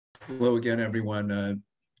Hello again, everyone.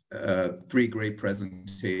 Three great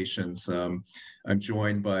presentations. I'm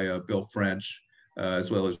joined by Bill French, as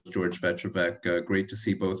well as George Vetrovec. Great to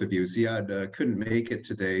see both of you. Ziad couldn't make it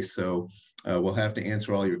today, so we'll have to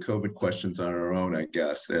answer all your COVID questions on our own, I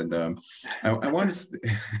guess. And I want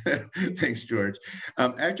to, thanks, George.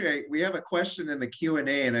 Actually, we have a question in the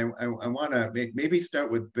Q&A, and I want to maybe start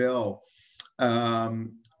with Bill.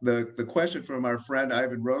 The question from our friend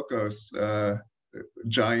Ivan Rokos,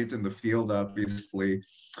 giant in the field, obviously,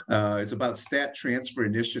 is about stat transfer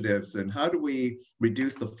initiatives and how do we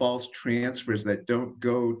reduce the false transfers that don't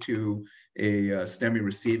go to a STEMI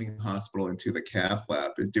receiving hospital into the cath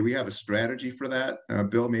lab. Do we have a strategy for that?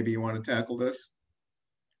 Bill, maybe you want to tackle this?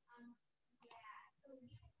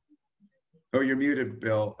 Oh, you're muted,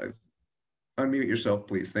 Bill. Unmute yourself,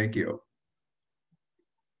 please. Thank you.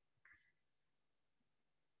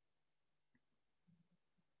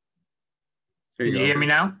 Can you hear me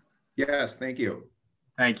now? Yes, thank you.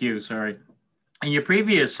 Thank you, sorry. In your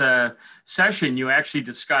previous session, you actually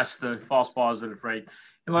discussed the false positive rate.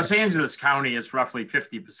 In Los Angeles County, it's roughly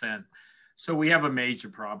 50%. So we have a major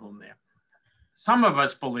problem there. Some of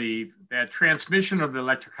us believe that transmission of the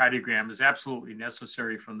electrocardiogram is absolutely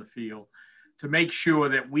necessary from the field to make sure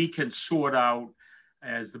that we can sort out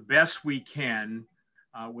as the best we can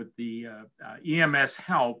with the EMS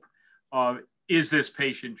help of, is this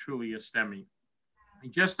patient truly a STEMI?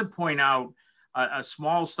 And just to point out a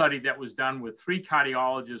small study that was done with 3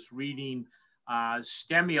 cardiologists reading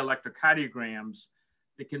STEMI electrocardiograms,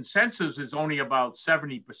 the consensus is only about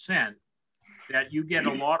 70%, that you get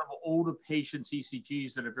a lot of older patients'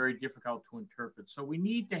 ECGs that are very difficult to interpret. So we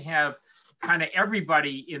need to have kind of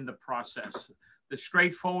everybody in the process. The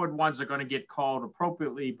straightforward ones are going to get called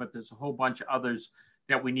appropriately, but there's a whole bunch of others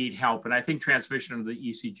that we need help. And I think transmission of the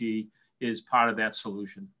ECG is part of that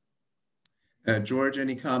solution. George,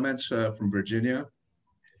 any comments from Virginia?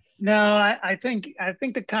 No, I think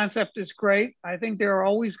the concept is great. I think there are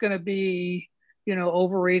always going to be,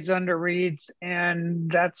 overreads, underreads,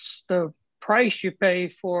 and that's the price you pay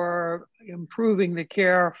for improving the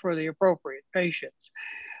care for the appropriate patients.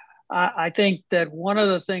 I think that one of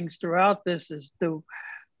the things throughout this is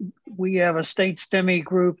we have a state STEMI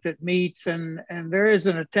group that meets, and there is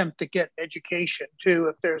an attempt to get education too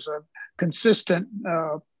if there's a consistent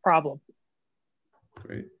problem.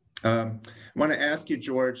 Great. I want to ask you,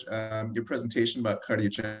 George, your presentation about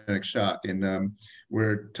cardiogenic shock, and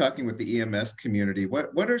we're talking with the EMS community.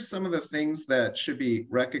 What are some of the things that should be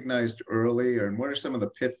recognized early, and what are some of the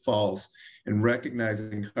pitfalls in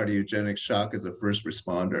recognizing cardiogenic shock as a first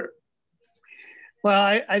responder?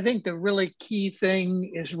 Well, I think the really key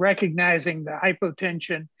thing is recognizing the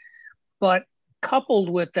hypotension, but coupled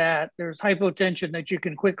with that, there's hypotension that you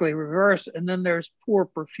can quickly reverse, and then there's poor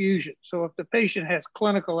perfusion. So if the patient has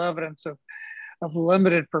clinical evidence of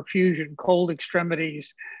limited perfusion, cold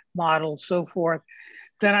extremities models, so forth,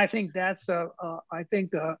 then I think that's a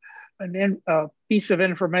piece of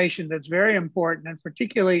information that's very important, and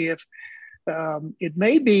particularly if it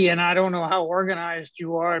may be, and I don't know how organized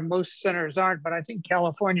you are, and most centers aren't, but I think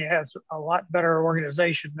California has a lot better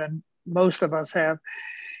organization than most of us have.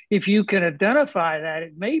 If you can identify that,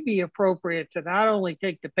 it may be appropriate to not only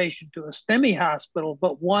take the patient to a STEMI hospital,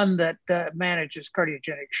 but one that manages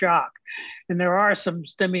cardiogenic shock. And there are some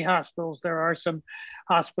STEMI hospitals, there are some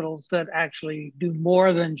hospitals that actually do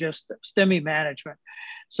more than just STEMI management.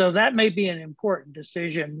 So that may be an important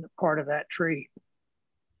decision, part of that tree.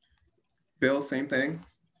 Bill, same thing?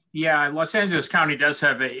 Yeah, Los Angeles County does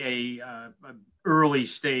have a early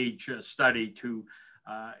stage study to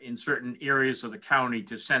in certain areas of the county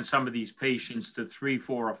to send some of these patients to 3,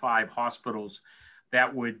 4, or 5 hospitals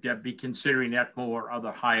that would be considering ECMO or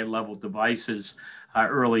other higher level devices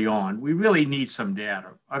early on. We really need some data.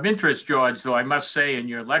 Of interest, George, though I must say in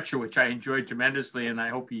your lecture, which I enjoyed tremendously, and I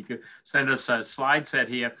hope you could send us a slide set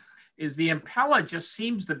here, is the Impella just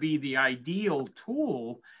seems to be the ideal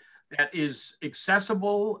tool that is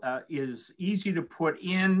accessible, is easy to put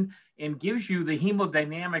in, and gives you the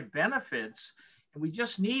hemodynamic benefits. And we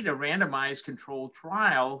just need a randomized controlled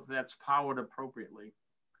trial that's powered appropriately.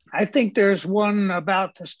 I think there's one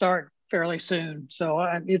about to start fairly soon. So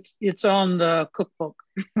it's on the cookbook.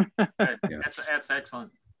 Yeah. That's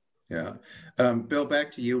excellent. Yeah. Bill,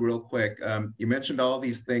 back to you real quick. You mentioned all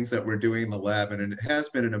these things that we're doing in the lab, and it has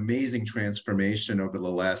been an amazing transformation over the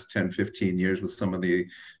last 10, 15 years with some of the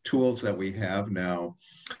tools that we have now.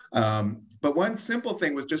 But one simple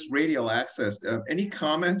thing was just radial access. Any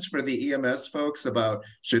comments for the EMS folks about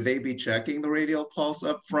should they be checking the radial pulse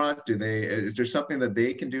up front? Is there something that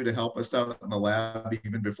they can do to help us out in the lab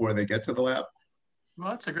even before they get to the lab? Well,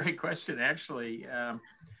 that's a great question, actually.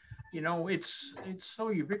 You know, it's so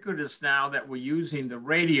ubiquitous now that we're using the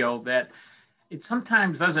radio that it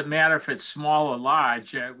sometimes doesn't matter if it's small or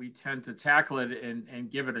large. We tend to tackle it and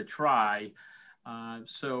give it a try.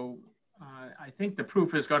 I think the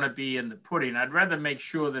proof is going to be in the pudding. I'd rather make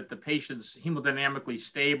sure that the patient's hemodynamically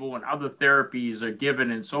stable and other therapies are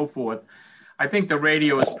given and so forth. I think the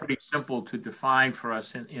radio is pretty simple to define for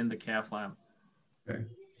us in the cath lab. Okay.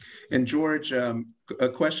 And George, a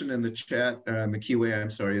question in the chat, in the QA, I'm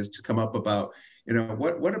sorry, is to come up about, you know,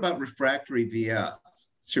 what about refractory VF?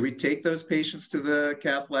 Should we take those patients to the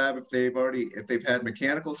cath lab if they've had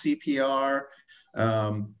mechanical CPR?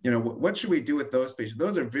 You know, what should we do with those patients?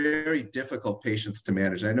 Those are very difficult patients to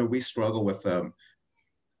manage. I know we struggle with them.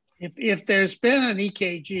 If there's been an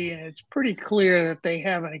EKG and it's pretty clear that they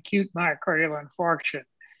have an acute myocardial infarction,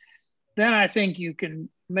 then I think you can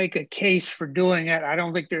make a case for doing it. I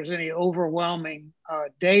don't think there's any overwhelming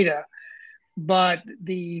data, but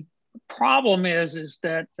the problem is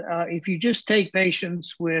that if you just take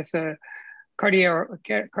patients with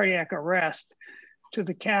cardiac arrest to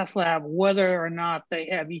the cath lab, whether or not they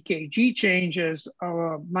have EKG changes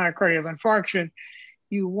or myocardial infarction,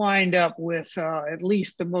 you wind up with at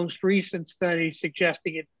least the most recent study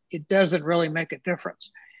suggesting it doesn't really make a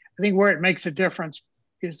difference. I think where it makes a difference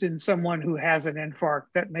is in someone who has an infarct.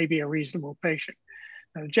 That may be a reasonable patient.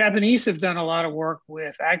 Now, the Japanese have done a lot of work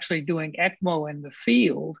with actually doing ECMO in the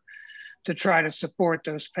field to try to support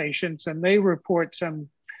those patients, and they report some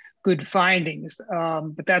good findings,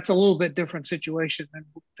 but that's a little bit different situation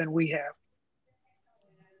than we have.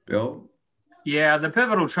 Bill? Yeah, the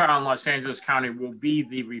pivotal trial in Los Angeles County will be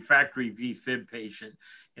the refractory VFib patient,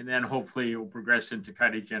 and then hopefully it will progress into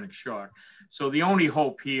cardiogenic shock. So the only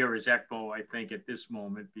hope here is ECMO, I think, at this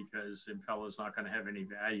moment, because Impella is not going to have any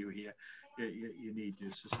value here. You need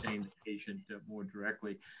to sustain the patient more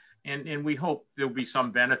directly. And we hope there'll be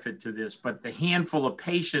some benefit to this, but the handful of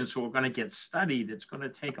patients who are going to get studied, it's going to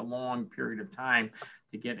take a long period of time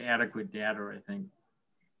to get adequate data, I think.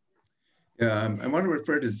 Yeah, I want to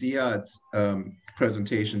refer to Ziad's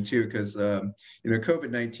presentation too, because you know,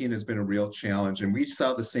 COVID-19 has been a real challenge, and we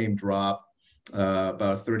saw the same drop,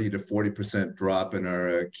 about 30 to 40% drop in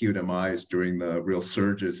our acute MIs during the real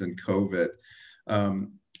surges in COVID.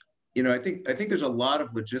 You know, I think there's a lot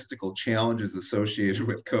of logistical challenges associated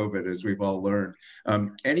with COVID, as we've all learned.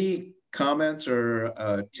 Any comments or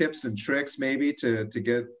tips and tricks maybe to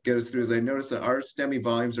get us through? As I noticed that our STEMI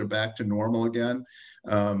volumes are back to normal again,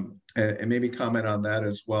 and maybe comment on that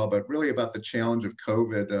as well, but really about the challenge of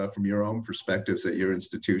COVID from your own perspectives at your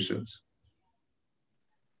institutions.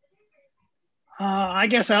 I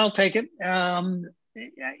guess I'll take it.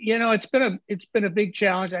 You know, it's been a big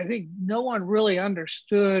challenge. I think no one really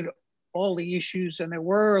understood all the issues, and there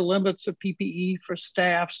were limits of PPE for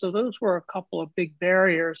staff. So those were a couple of big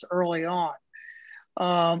barriers early on.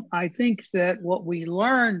 I think that what we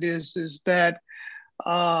learned is that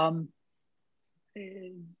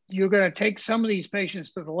you're going to take some of these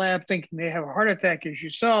patients to the lab thinking they have a heart attack, as you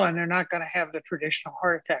saw, and they're not going to have the traditional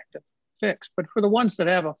heart attack to fix. But for the ones that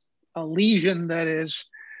have a lesion that is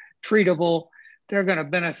treatable, they're going to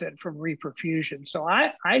benefit from reperfusion. So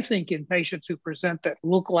I think in patients who present that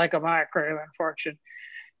look like a myocardial infarction,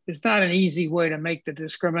 it's not an easy way to make the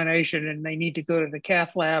discrimination, and they need to go to the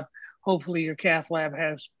cath lab. Hopefully your cath lab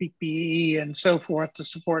has PPE and so forth to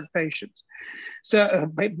support patients,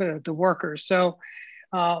 so the workers. So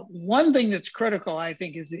one thing that's critical, I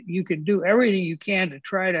think, is that you can do everything you can to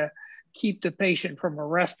try to keep the patient from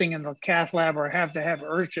arresting in the cath lab or have to have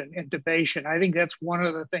urgent intubation. I think that's one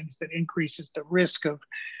of the things that increases the risk of,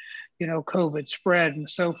 you know, COVID spread and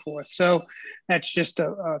so forth. So that's just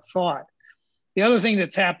a thought. The other thing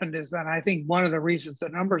that's happened is that I think one of the reasons the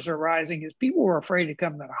numbers are rising is people were afraid to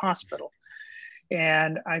come to the hospital.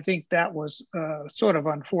 And I think that was sort of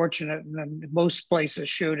unfortunate. And then most places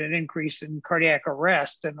showed an increase in cardiac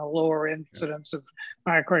arrest and a lower incidence of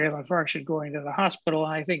myocardial infarction going to the hospital.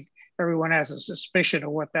 And I think everyone has a suspicion of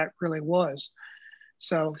what that really was.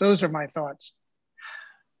 So those are my thoughts.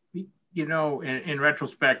 You know, in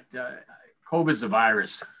retrospect, COVID's a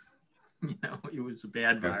virus. You know, it was a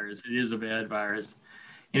bad virus. It is a bad virus.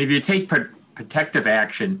 And if you take protective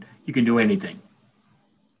action, you can do anything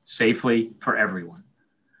safely for everyone.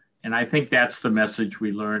 And I think that's the message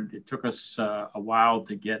we learned. It took us a while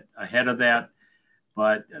to get ahead of that.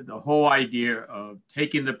 But the whole idea of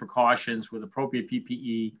taking the precautions with appropriate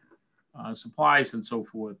PPE, supplies and so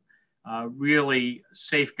forth, really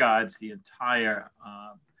safeguards the entire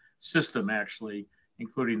system, actually,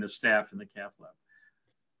 including the staff in the cath lab.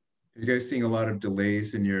 Are you guys seeing a lot of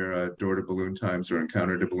delays in your door to balloon times or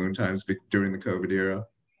encounter to balloon times during the COVID era?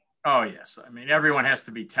 Oh, yes. I mean, everyone has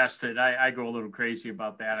to be tested. I go a little crazy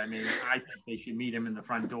about that. I mean, I think they should meet him in the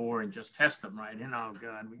front door and just test them, right? And oh,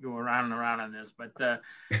 God, we go around and around on this. But so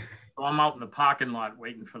I'm out in the parking lot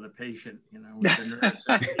waiting for the patient, you know, with the nurse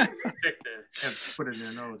and pick to have put it in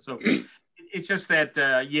their nose. So it's just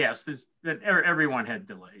that, yes, everyone had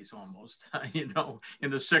delays almost, you know,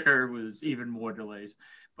 and the sicker was even more delays.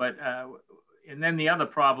 But and then the other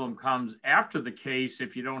problem comes after the case.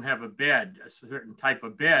 If you don't have a bed, a certain type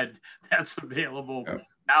of bed that's available,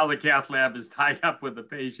 now the cath lab is tied up with the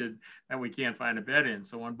patient that we can't find a bed in.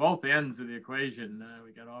 So on both ends of the equation,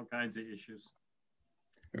 we got all kinds of issues.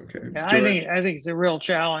 Okay. Yeah, I think it's a real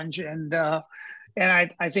challenge, and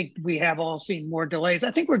I think we have all seen more delays.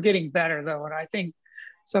 I think we're getting better though, and I think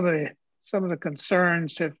some of the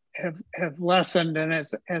concerns have lessened. And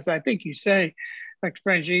as I think you say, like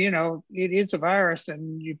Frenchie, you know, it is a virus,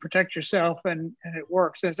 and you protect yourself, and it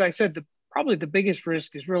works. As I said, probably the biggest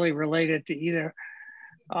risk is really related to either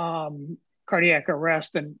cardiac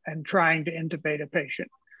arrest and trying to intubate a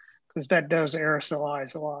patient, because that does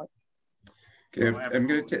aerosolize a lot. Okay, I'm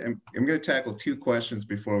going to tackle two questions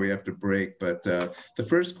before we have to break. But the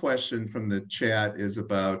first question from the chat is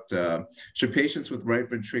about should patients with right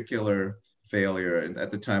ventricular failure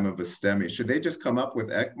at the time of a STEMI, should they just come up with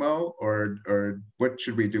ECMO, or what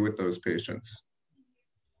should we do with those patients?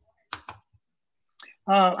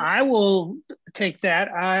 I will take that.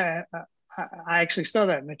 I actually saw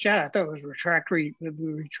that in the chat. I thought it was refractory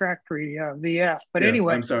VF. But yeah,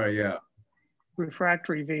 anyway, I'm sorry. Yeah.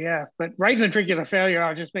 Refractory VF, but right ventricular failure,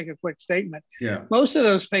 I'll just make a quick statement. Yeah. Most of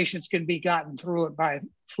those patients can be gotten through it by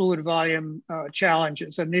fluid volume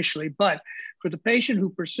challenges initially, but for the patient who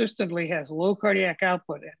persistently has low cardiac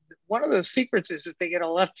output, and one of the secrets is that they get a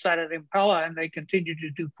left-sided impella and they continue to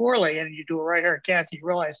do poorly, and you do a right heart cath, you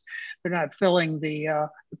realize they're not filling the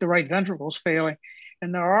right ventricle's failing,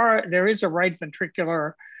 and there is a right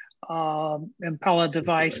ventricular impella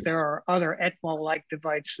device. There are other ECMO-like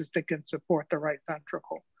devices that can support the right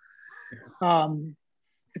ventricle.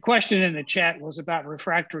 The question in the chat was about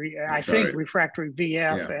refractory, I think refractory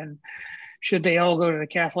VF, and should they all go to the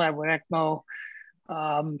cath lab with ECMO?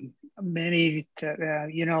 Many,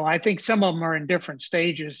 you know, I think some of them are in different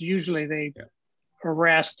stages. Usually they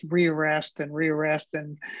arrest, re-arrest, and re-arrest,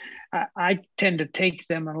 and I tend to take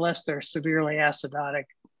them unless they're severely acidotic.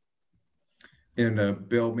 And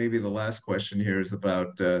Bill, maybe the last question here is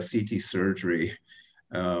about CT surgery.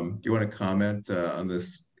 Do you want to comment on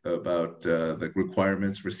this about the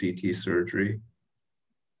requirements for CT surgery?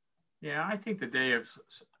 Yeah, I think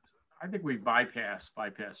I think we bypass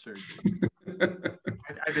surgery.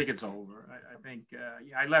 I think it's over. I think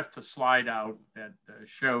I left a slide out that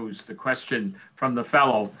shows the question from the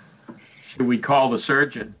fellow, should we call the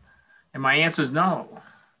surgeon? And my answer is no.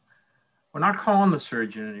 We're not calling the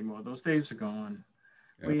surgeon anymore. Those days are gone.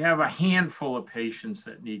 Yeah. We have a handful of patients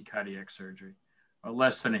that need cardiac surgery, or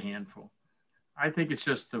less than a handful. I think it's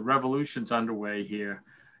just the revolution's underway here.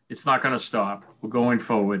 It's not going to stop. We're going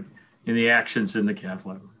forward in the actions in the cath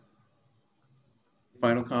lab.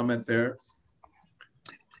 Final comment there?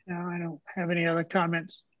 No, I don't have any other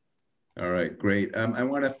comments. All right, great. I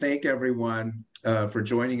want to thank everyone for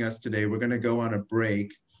joining us today. We're going to go on a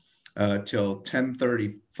break till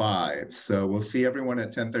 10:35. So we'll see everyone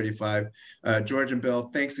at 10:35. George and Bill,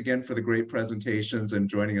 thanks again for the great presentations and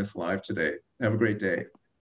joining us live today. Have a great day.